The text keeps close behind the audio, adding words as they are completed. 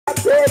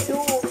they do,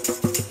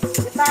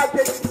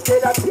 imagine if they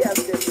don't hear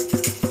this.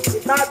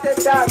 Imagine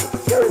that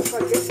there is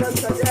forgiveness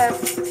for them.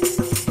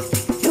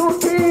 2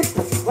 thieves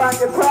were on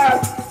the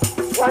cross,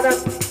 one on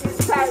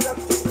each side of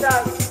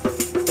Jesus.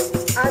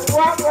 And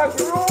one was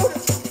rude,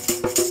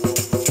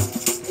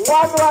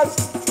 one was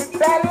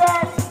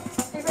rebellious,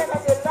 even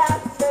at the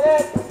last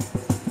minute.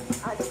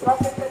 And the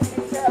prophet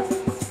Jesus,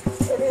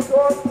 in his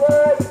own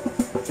words,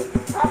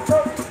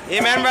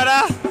 amen,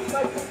 brother.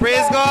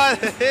 Praise God.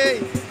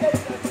 Hey.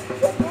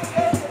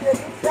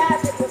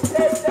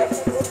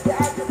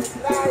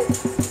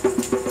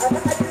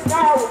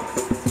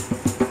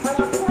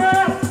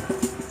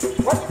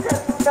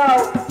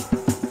 Now,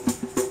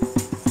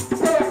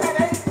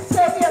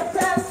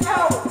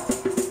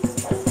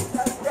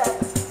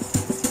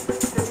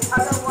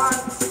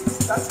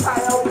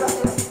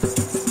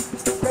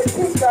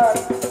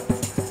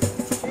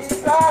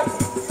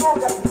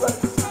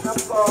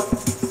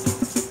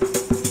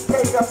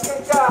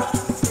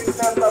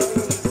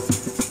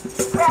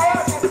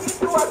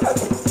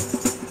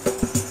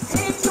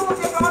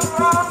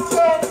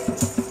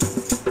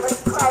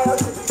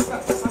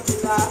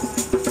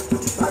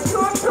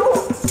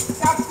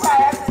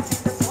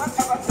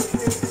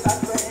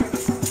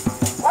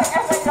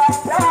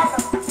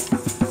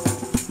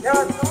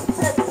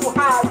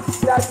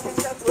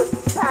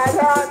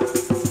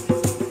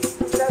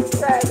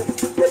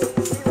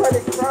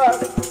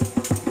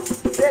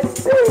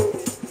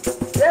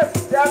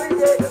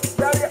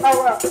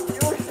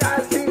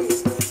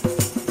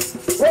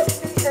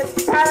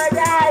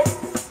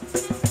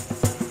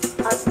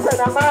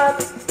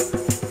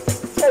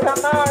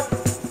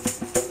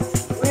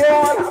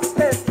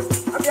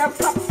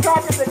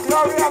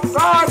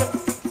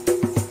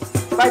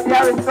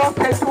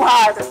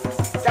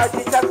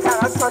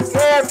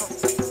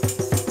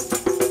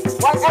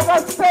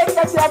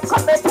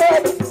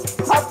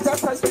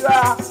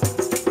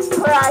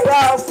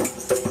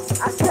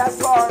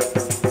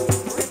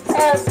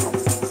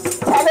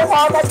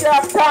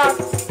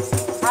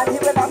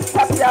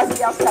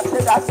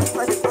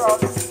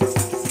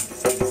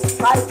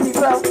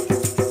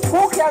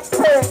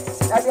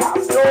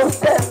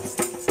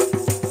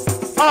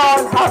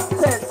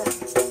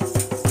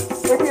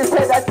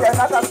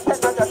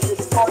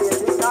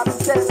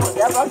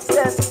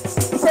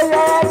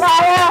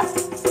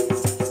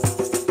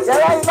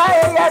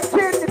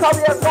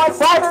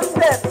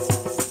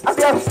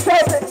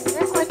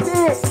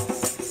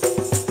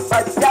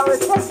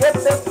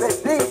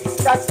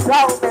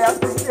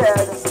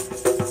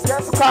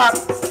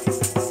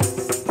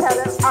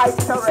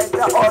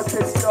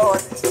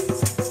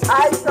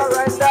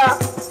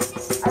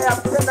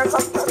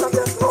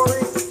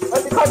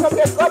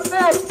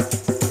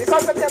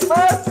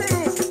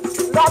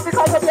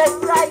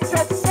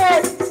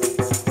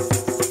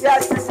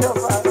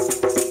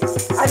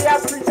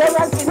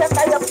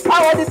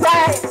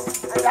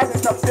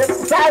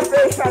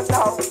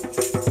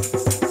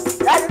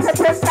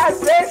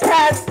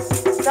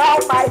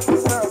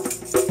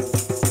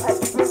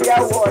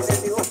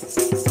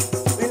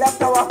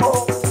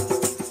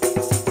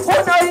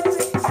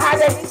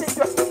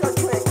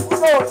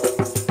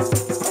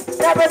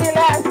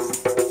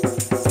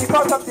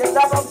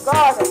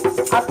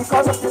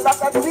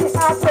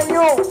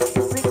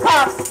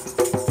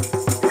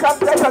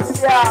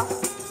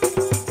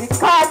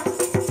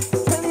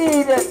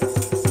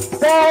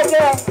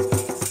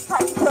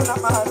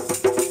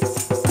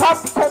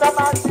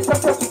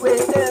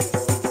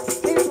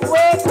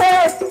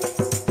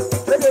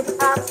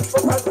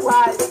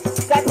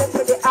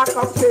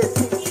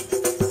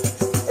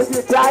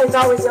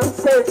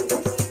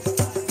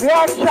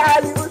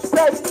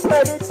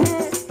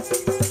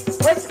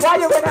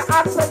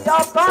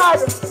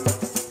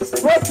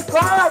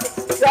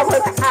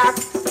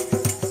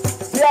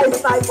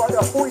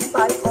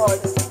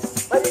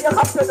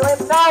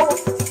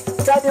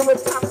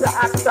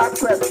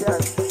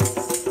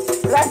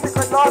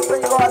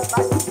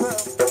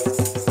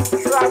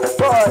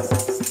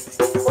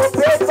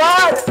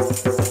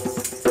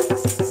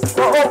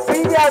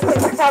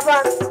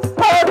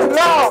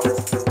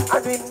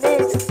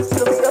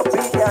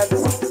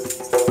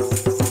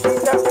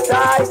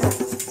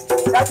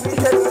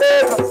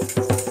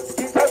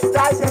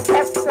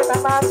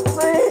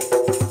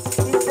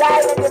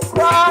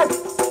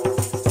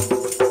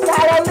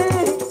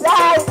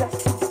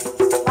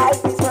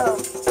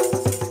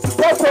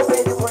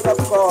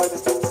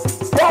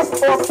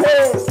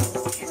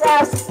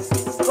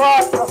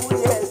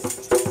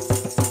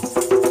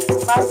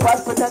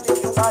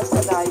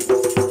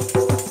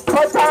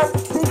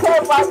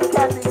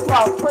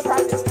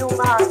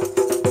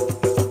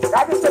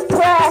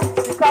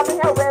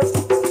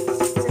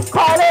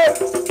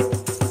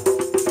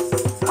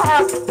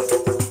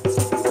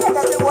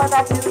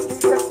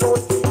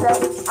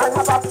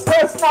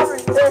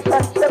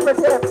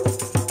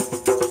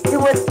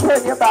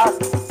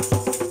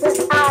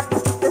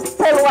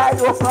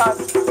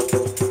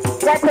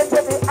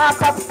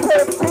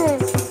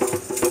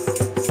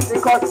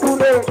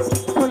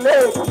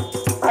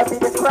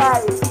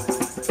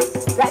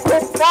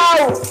 it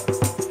now.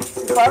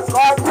 Because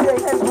God said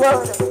in His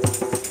word,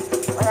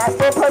 when I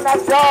open a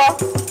door,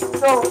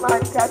 no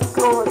man can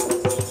close.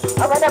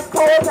 And when I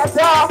close a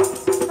door,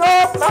 no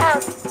man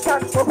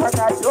can open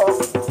that door.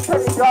 So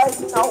the door is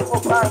now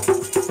open.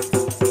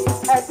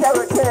 Enter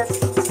within.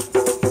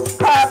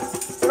 Come,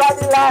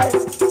 bloody life.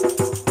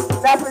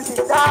 That is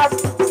enough.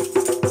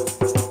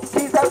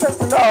 Jesus is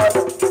Lord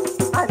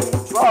and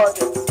He's God.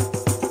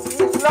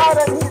 He's Lord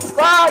and He's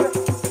God.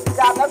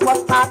 Regardless what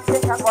man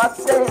think and what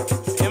say.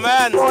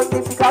 Amen.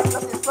 Only because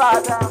of His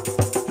Father.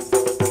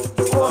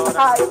 Most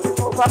High,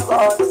 Jehovah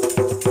God.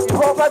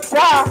 Jehovah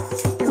Jah.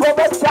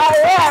 Jehovah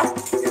Jireh.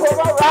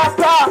 Jehovah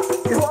Rapha.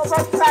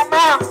 Jehovah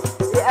Shammah.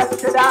 The El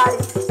Shaddai.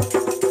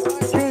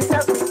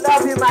 Jesus, we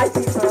love you, my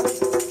people.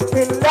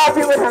 We love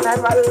you with an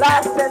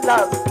everlasting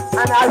love.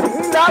 And as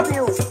He loves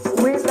you,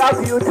 we love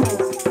you too.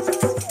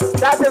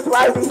 That is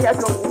why we're here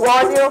to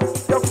warn you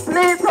to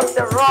flee from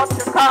the wrath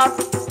to come.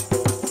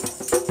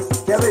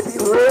 There will be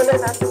ruling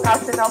and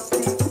gnashing of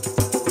teeth.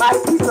 My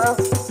people,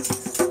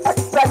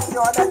 expect the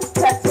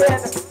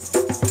unexpected.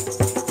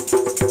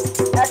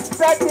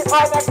 Expect the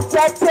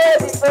unexpected.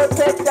 The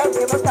earthquake just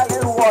gave us a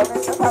little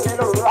warning, just a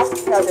little rock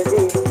the other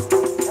day.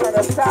 You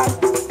understand?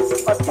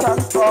 But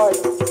trust God.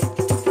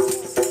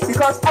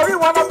 Because every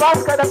one of us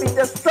gonna be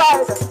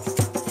destroyed.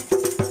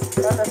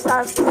 You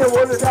understand? The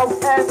world without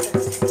end.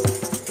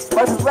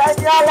 But when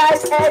your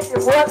life ends, the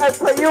world is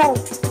for you.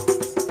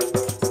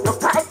 You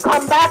can't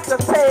come back to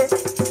say,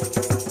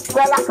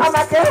 well, I come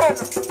again.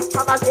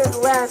 Come again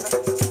when?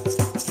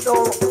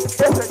 So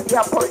this is the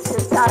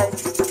appointed time.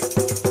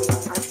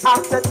 And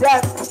after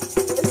death,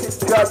 it is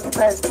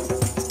judgment.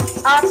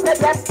 After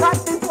death, not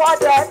before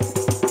death.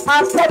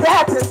 After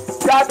death is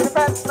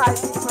judgment, my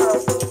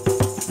people.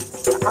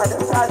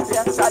 Understand the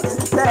answer you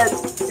said,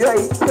 your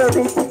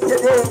eternity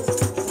today.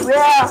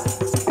 Where?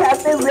 Tell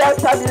me where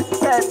shall you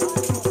spend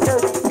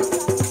eternity?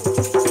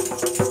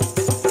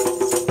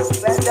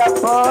 When the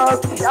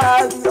book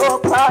shall be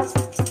opened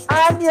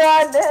and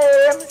your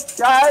name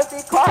shall be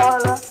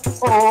called,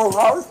 oh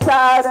how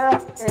sad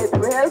it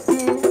will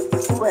be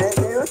when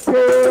you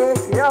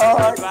take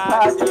your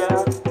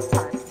departure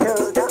and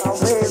turn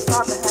away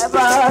from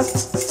heaven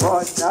for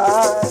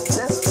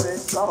nothing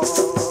is gone.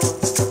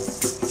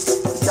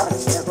 Shall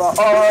we ever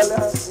all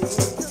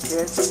meet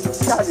again?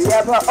 Shall we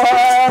ever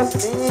all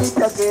meet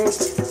again?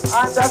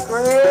 And the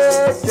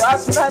great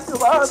judgment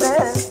will be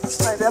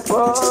when the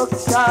book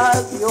shall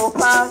be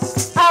opened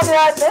and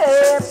your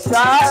name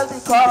shall be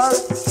called.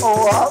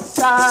 Oh, how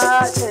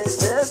sad it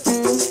will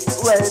be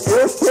when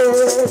you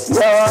take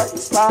your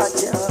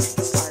departure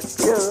and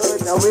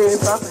turn away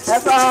from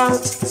heaven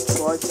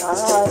for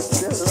not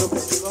to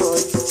be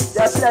good.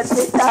 Just let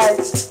it die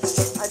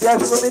and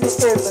just remain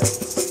in.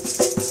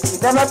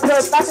 Never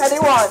turn back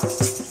anyone,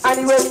 and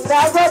He will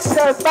never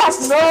turn back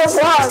no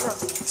one,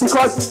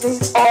 because He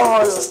needs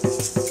all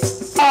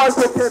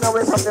to turn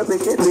away from the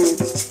wicked ways.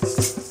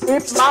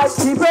 If my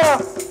people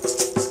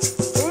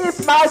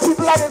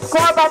that is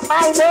called by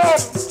my name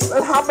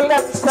will humble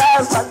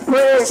themselves and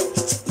pray,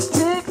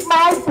 seek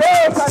my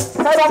face and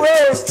turn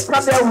away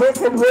from their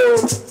wicked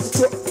ways, He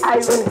said,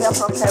 I will hear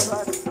from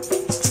heaven.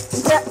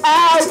 He said,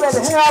 I will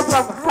hear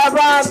from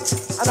heaven,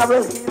 and I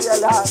will heal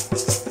your land.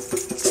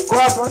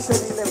 God wants to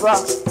deliver.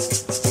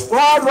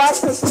 God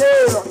wants to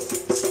save.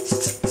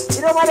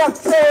 You don't want to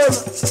save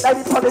like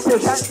the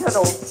politicians, you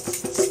know.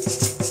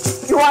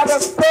 You want to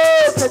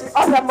save to the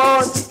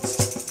uttermost.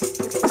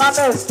 His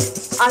promise,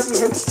 and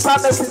His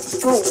promise is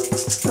true.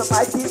 So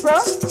my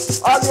people,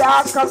 all we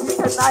ask of you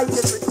tonight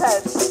is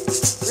repent.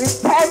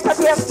 Repent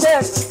of your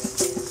sin.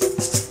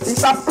 Be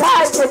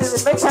baptized in the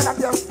remission of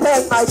your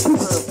sin, my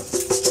people.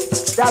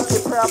 That's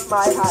the prayer of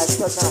my heart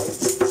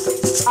tonight.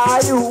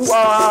 Are you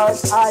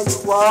washed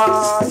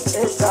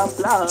in the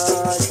blood,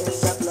 in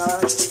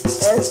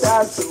the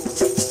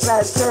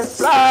precious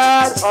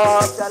blood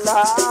of the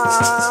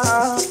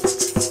Lamb?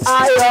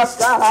 I have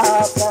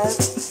darkened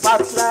my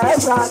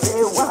flesh and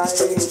the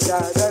whiter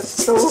than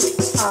snow.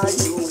 Are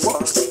you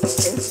washed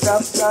in the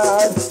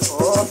blood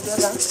of the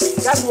Lamb?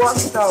 Get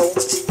washed now.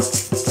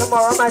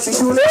 Tomorrow might be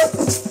too late.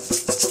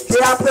 The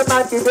after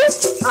might be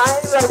late. I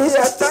ain't ready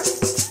yet.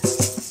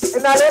 In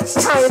a little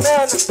time,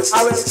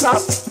 I will come.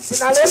 In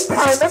a little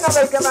time, I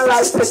will give my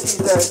life to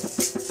Jesus.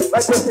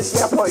 But this is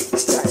the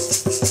appointed time.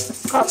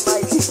 Come, my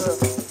people.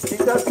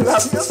 Jesus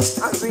loves you,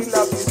 and we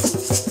love you too.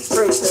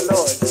 Praise the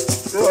Lord.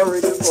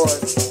 Glory to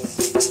God.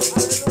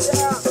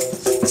 Hallelujah.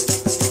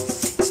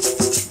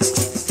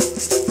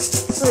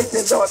 Praise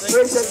the Lord.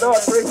 Praise the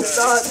Lord. Praise the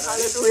Lord.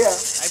 Hallelujah.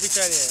 I be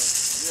trying here.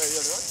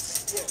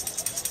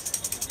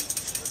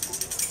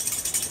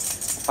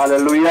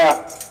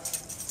 Hallelujah.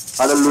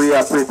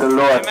 Hallelujah, praise the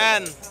Lord.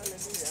 Amen.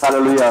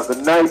 Hallelujah.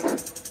 Good night,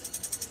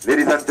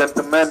 ladies and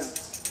gentlemen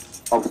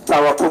of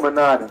Sour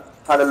Promenade.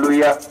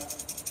 Hallelujah.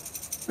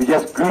 We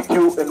just greet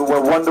you in the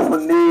wonderful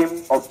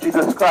name of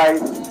Jesus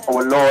Christ,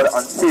 our Lord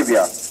and Savior,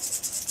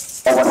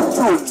 our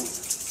soon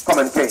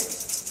coming King.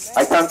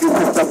 I thank you,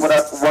 sister, for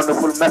that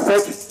wonderful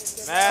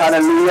message. Amen.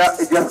 Hallelujah.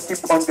 It just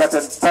keeps on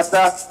getting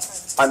better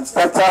and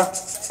better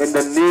in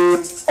the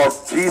name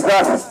of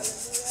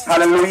Jesus.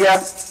 Hallelujah.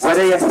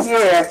 Whether you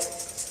hear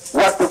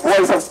what the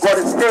voice of God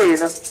is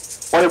saying,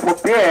 or you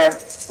prepare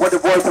what the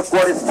voice of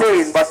God is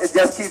saying, but it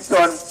just keeps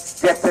on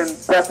getting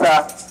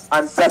better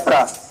and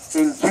better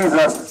in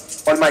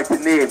Jesus' almighty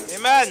name.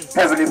 Amen.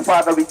 Heavenly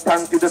Father, we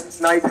thank you this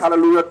night,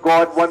 hallelujah,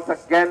 God, once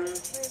again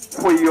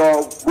for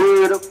your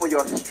word, for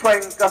your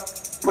strength,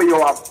 for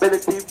your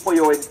ability, for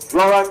your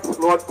endurance,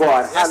 Lord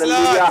God. Yes,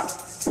 hallelujah. Lord.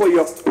 For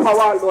your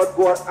power, Lord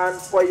God, and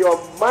for your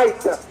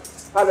might.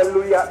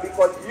 Hallelujah.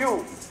 Because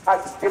you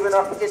have given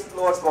us it,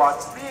 Lord God.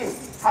 We,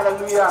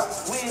 hallelujah,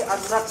 we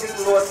are nothing,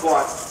 Lord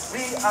God.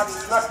 We are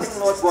nothing,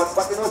 Lord God.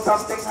 But you know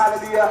something,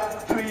 hallelujah,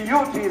 to you,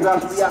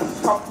 Jesus, we are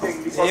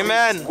something. Because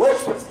Amen. we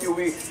worship you,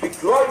 we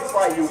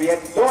glorify you, we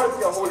exalt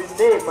your holy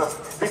name.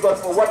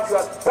 Because for what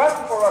you have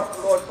done for us,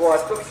 Lord God.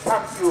 So we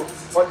thank you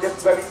on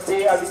this very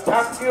day. And we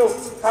thank you,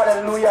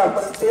 hallelujah,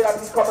 for the day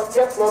that we come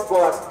again, Lord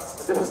God.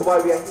 And this is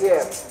why we are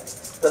here.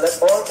 So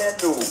that all men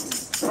know,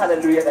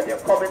 hallelujah, that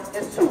your coming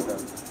is soon.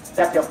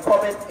 That your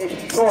coming is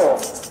sure,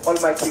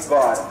 Almighty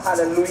God.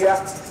 Hallelujah.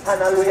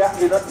 Hallelujah.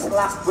 You're not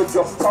slack with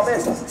your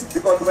promise.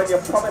 Because when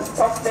you promise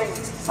something,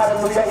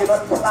 hallelujah, you're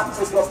not slack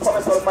with your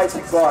promise,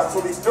 Almighty God.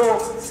 So we know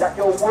that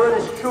your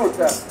word is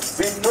truth.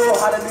 We know,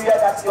 hallelujah,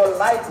 that your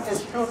life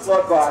is truth,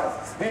 Lord God.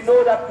 We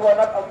know that you are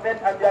not a myth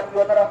and that you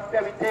are not a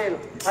fairy tale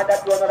and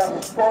that you are not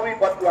a story,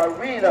 but you are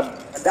real.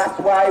 And that's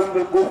why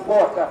we will go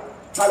forth.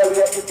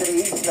 Hallelujah, into the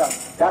east.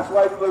 That's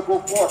why we will go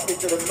forth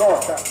into the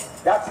north.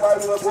 That's why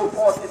we will go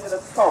forth into the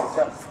south.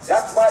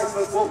 That's why we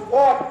will go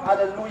forth,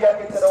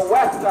 hallelujah, into the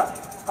west.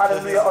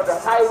 Hallelujah, on the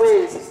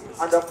highways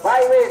and the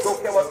byways.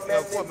 Don't care what men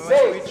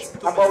may say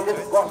about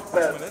this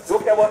gospel.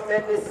 Don't care what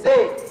men may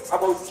say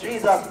about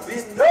Jesus.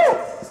 We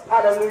know,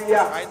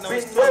 hallelujah,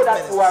 we know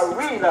that you are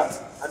real.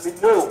 And we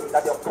know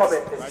that your coming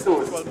is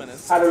soon.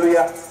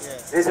 Hallelujah.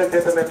 Ladies and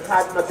gentlemen,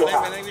 harden not your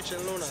heart.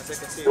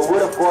 The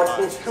word of God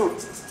is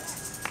truth.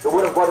 The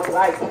word of God is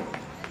light.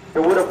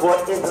 The word of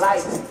God is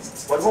light.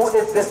 But who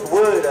is this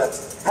word?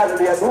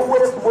 Hallelujah. Who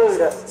is this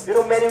word? You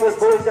know, many will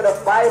go into the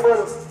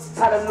Bible,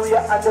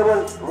 hallelujah, and they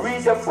will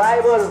read the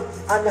Bible,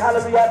 and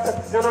hallelujah,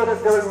 you know,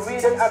 that they will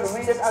read it and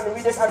read it and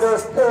read it, and they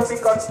will still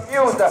be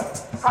confused.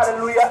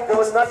 Hallelujah. They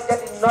will not get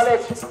the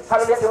knowledge.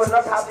 Hallelujah. They will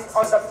not have the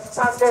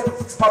understanding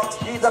of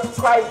Jesus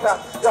Christ.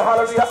 The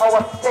hallelujah,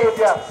 our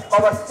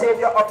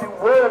Savior of the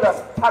world.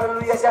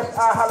 Hallelujah. Just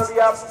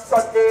hallelujah,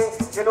 Sunday,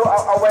 you know,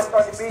 I went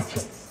on the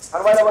beach.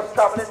 And while I was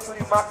traveling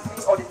through the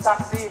maxi or the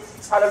taxi,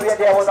 hallelujah,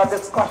 there was a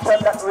discussion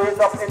that raised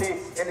up in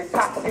the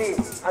taxi.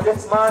 And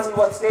this man, he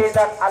was saying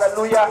that,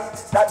 hallelujah,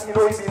 that, you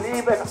know, he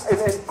believes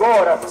in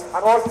God.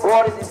 And all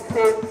God is the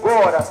same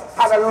God.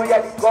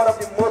 Hallelujah, the God of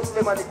the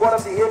Muslim and the God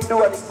of the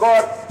Hindu and the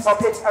God of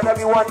each and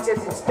everyone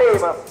is the same.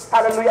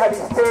 Hallelujah, and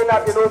he's saying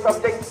that, you know,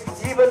 something,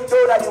 even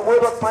though that the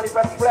word was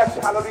manifest flesh,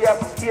 hallelujah,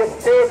 he is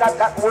saying that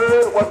that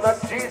word was not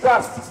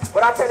Jesus.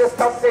 But I tell you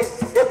something,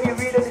 if you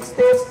read in the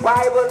same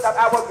Bible that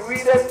I was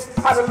reading,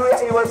 hallelujah,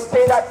 he will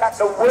say that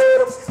the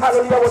word,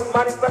 hallelujah, was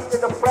manifest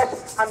in the flesh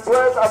and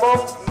dwelt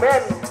among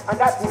men. And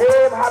that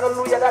name,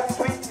 hallelujah, that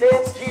sweet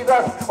name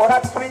Jesus, or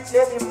that sweet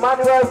name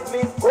Emmanuel,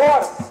 means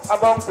God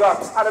among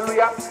us.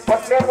 Hallelujah.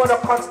 But men want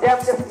to condemn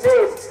this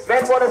name.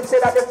 Men want to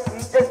say that this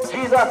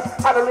Jesus,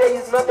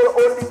 hallelujah, is not the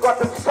only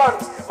begotten Son.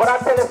 But I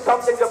tell you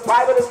something, the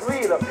Bible is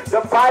real.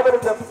 The Bible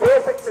is the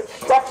basic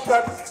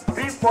instruction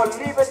before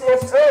leaving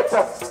this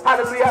earth.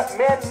 Hallelujah.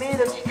 Men need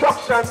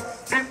instruction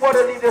before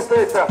they leave this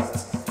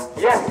earth.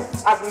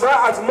 Yes,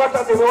 as much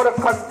as they want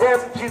to condemn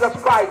Jesus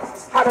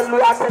Christ,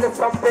 hallelujah, I tell you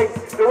something,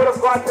 the word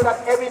of God says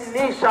that every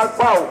knee shall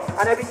bow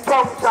and every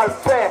tongue shall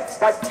swear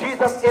that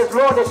Jesus is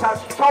Lord. They shall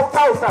shout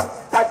out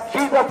that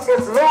Jesus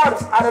is Lord,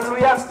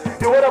 hallelujah.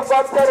 The word of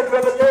God said in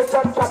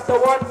Revelation chapter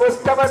 1 verse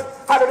 7,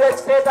 hallelujah,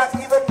 say that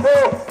even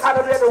though,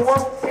 hallelujah, the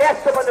one who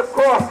pierced him on the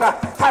cross,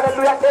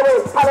 hallelujah, they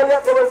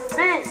will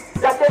see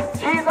that this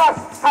Jesus,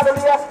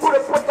 hallelujah, who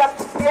they put that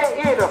spear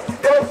in,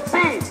 they will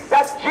see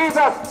that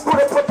Jesus who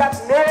they put that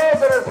nail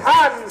in his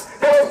hand,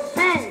 they will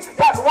see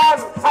that one,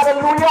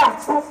 hallelujah,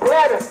 who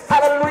bled,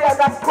 hallelujah,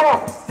 that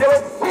cross, they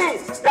will see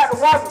that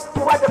one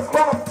who had the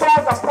crown of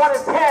thorns upon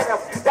his head,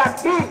 that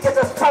he is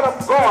the Son of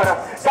God,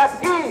 that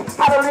he,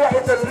 hallelujah,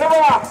 is the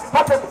deliverer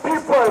of his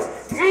people,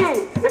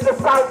 he is the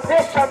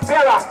salvation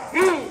bearer,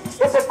 he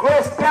is the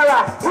grace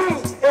bearer,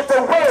 he is the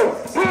way,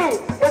 he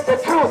is the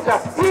truth,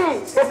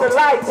 he is the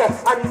light,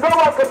 and no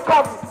one can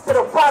come to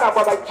the Father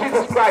but by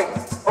Jesus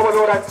Christ, our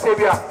Lord and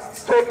Savior.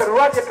 So you can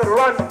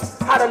run,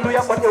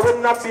 hallelujah, but you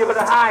will not be able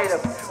to hide.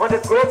 On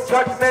the great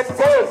judgment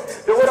day,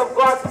 the word of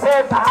God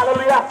says,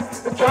 hallelujah,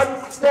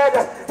 John said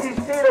he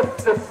see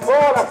the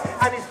small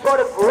and he saw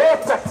the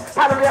great,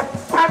 hallelujah,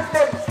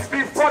 standing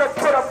before the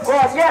throne of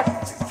God. Yes,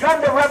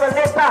 John the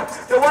Revelator,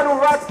 the one who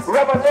wrote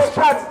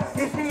Revelation,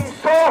 he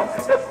saw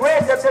the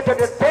great,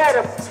 the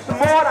dead,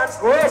 small and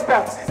great,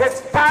 they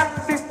stand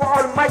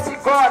before Almighty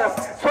God.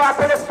 So I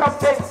tell you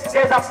something,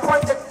 there's a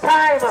point in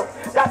time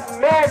that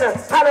men,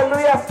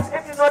 hallelujah,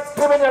 if you're not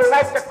giving your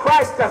life to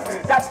Christ,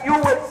 that you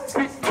will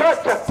be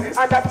church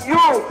and that you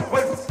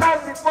will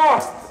stand before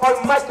before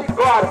Almighty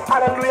God.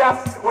 Hallelujah.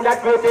 On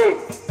that great day.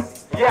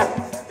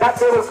 Yes, that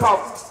day will come.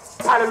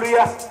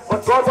 Hallelujah.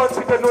 But God wants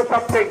you to know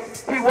something.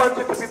 He wants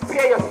you to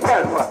prepare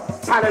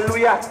yourself.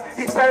 Hallelujah.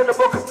 He said in the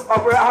book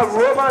of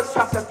Romans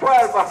chapter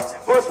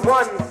 12, verse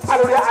 1,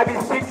 hallelujah, I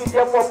beseech you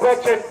therefore,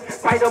 brethren,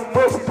 by the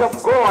mercies of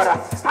God,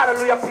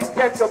 hallelujah,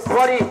 present your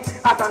body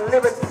as a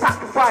living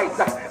sacrifice,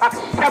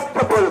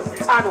 acceptable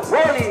and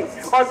holy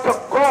unto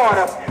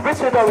God,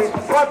 which is a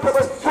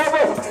responsible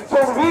service. So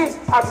we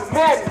as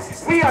men,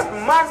 we as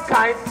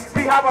mankind,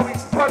 we have a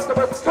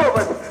responsible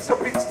service to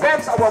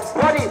present our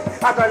body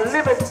as a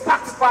living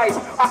sacrifice,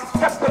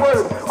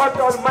 acceptable unto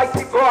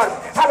Almighty God.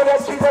 Hallelujah.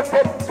 Jesus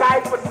said,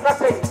 died for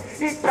nothing.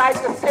 He died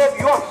to save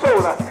your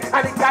soul,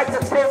 and he died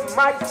to save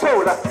my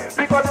soul.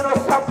 Because you know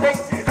something,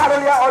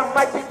 hallelujah,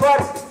 Almighty God,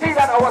 see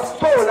that our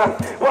soul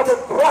was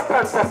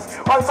important.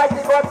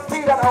 Almighty God,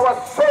 see that our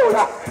soul,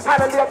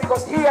 hallelujah,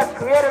 because he has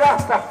created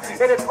us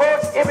in his own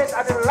image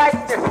and in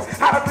likeness.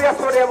 Hallelujah,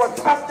 so there was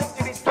something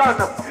to be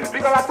done.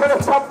 Because I tell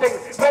you something,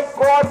 when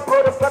God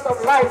blew the breath of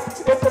life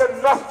into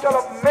the nostril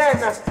of men,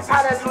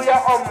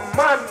 hallelujah, of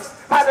man,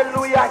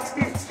 hallelujah,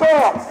 he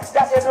saw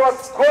that it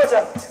was good.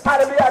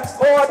 Hallelujah, and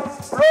God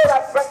blew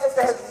that breath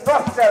into his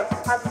nostril,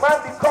 and man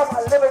become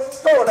a living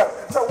soul.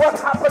 So what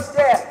happened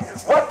there?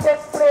 What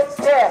takes place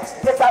there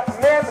is that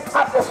men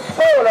have the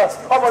soul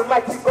of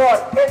Almighty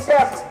God in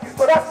them.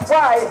 So that's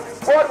why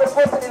God will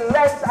go to the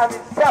length and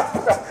the depth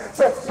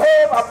to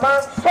save a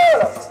man's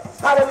soul.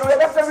 Hallelujah.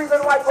 That's the reason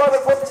why God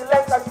will go to the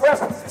length and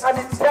breadth and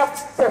the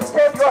depth to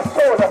save your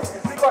soul.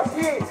 Because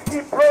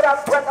he blew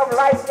that breath of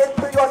life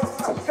into your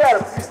nostril,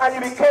 and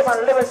you became a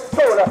living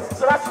soul.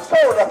 So that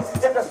soul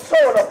is the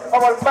soul of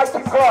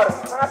Almighty God.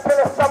 And I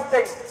tell you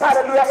something,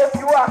 hallelujah, if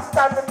you are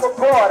standing for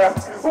God,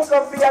 who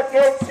can be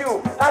against you?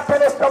 I tell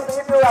you something,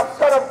 if you are a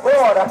son of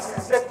God,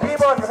 the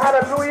demon,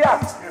 hallelujah,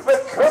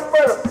 will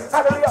tremble,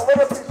 hallelujah, when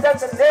you present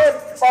the name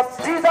of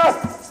Jesus.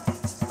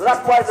 So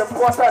that's why it's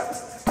important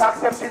to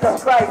accept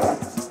Jesus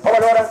Christ, our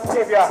Lord and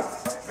Savior.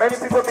 Many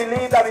people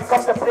believe that we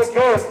come to play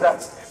games.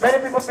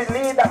 Many people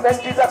believe that when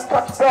Jesus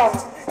touched down,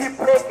 he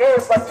played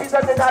games, but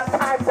Jesus didn't have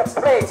time to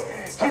play.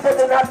 Jesus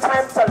didn't have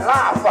time to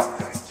laugh.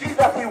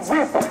 Jesus, he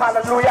wept,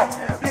 hallelujah,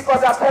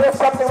 because I tell you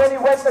something, when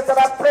he went into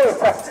that place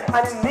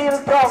and he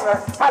kneeled down,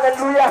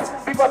 hallelujah,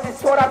 because he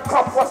saw that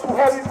cup was too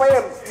heavy for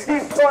him.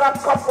 He saw that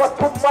cup was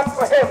too much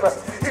for him.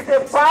 He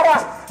said, Father,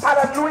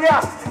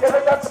 hallelujah, if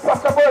it is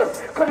possible,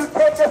 could you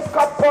take this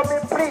cup from me,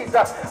 please?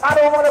 I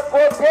don't want to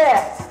go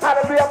there,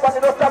 hallelujah, but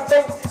you know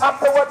something,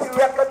 afterwards he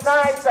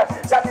recognized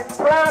that the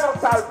plan of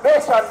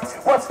salvation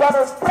was done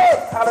in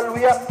place,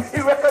 hallelujah. He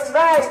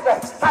recognized,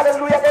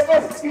 hallelujah, that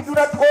if he do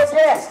not go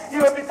there, he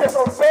will be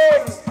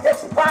disobeying his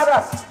father.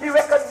 He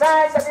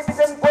recognized that if he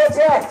didn't go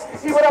there,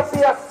 he would have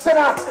been a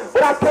sinner.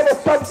 But I tell you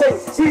something,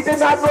 he did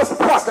not know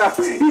spot,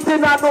 he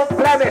did not know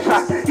blemish,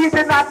 he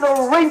did not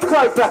know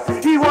wrinkles,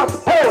 he was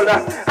whole.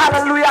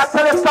 Hallelujah, I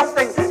tell you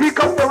something, he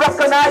comes to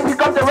recognize, he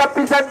comes to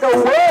represent the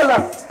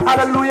world.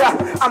 Hallelujah,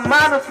 a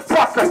man with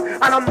spot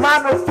and a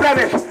man with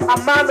blemish, a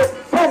man with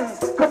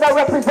sin could not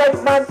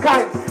represent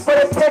mankind. But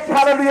it takes,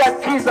 hallelujah,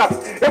 Jesus.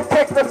 It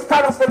takes the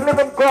Son of the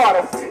living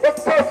God. It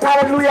takes,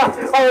 hallelujah,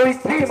 our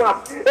Redeemer.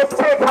 It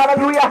takes,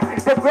 hallelujah,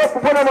 the great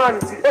woman.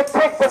 It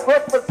takes the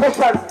great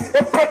physician.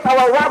 It takes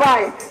our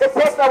rabbi. It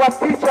takes our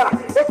teacher.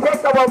 It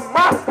takes our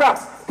master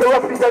to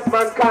represent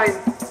mankind.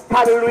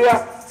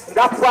 Hallelujah.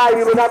 That's why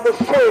we will have no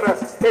shame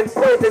in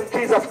praising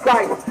Jesus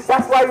Christ.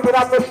 That's why we will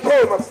have no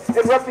shame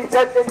in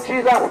representing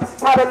Jesus.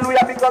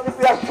 Hallelujah. Because if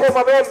we are ashamed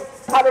of him,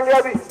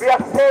 hallelujah, we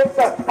are saved.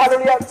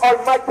 Hallelujah,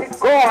 Almighty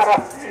God.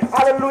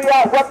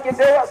 Hallelujah, what you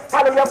do,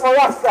 hallelujah, for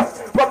us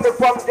from the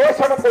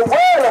foundation of the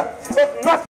world is not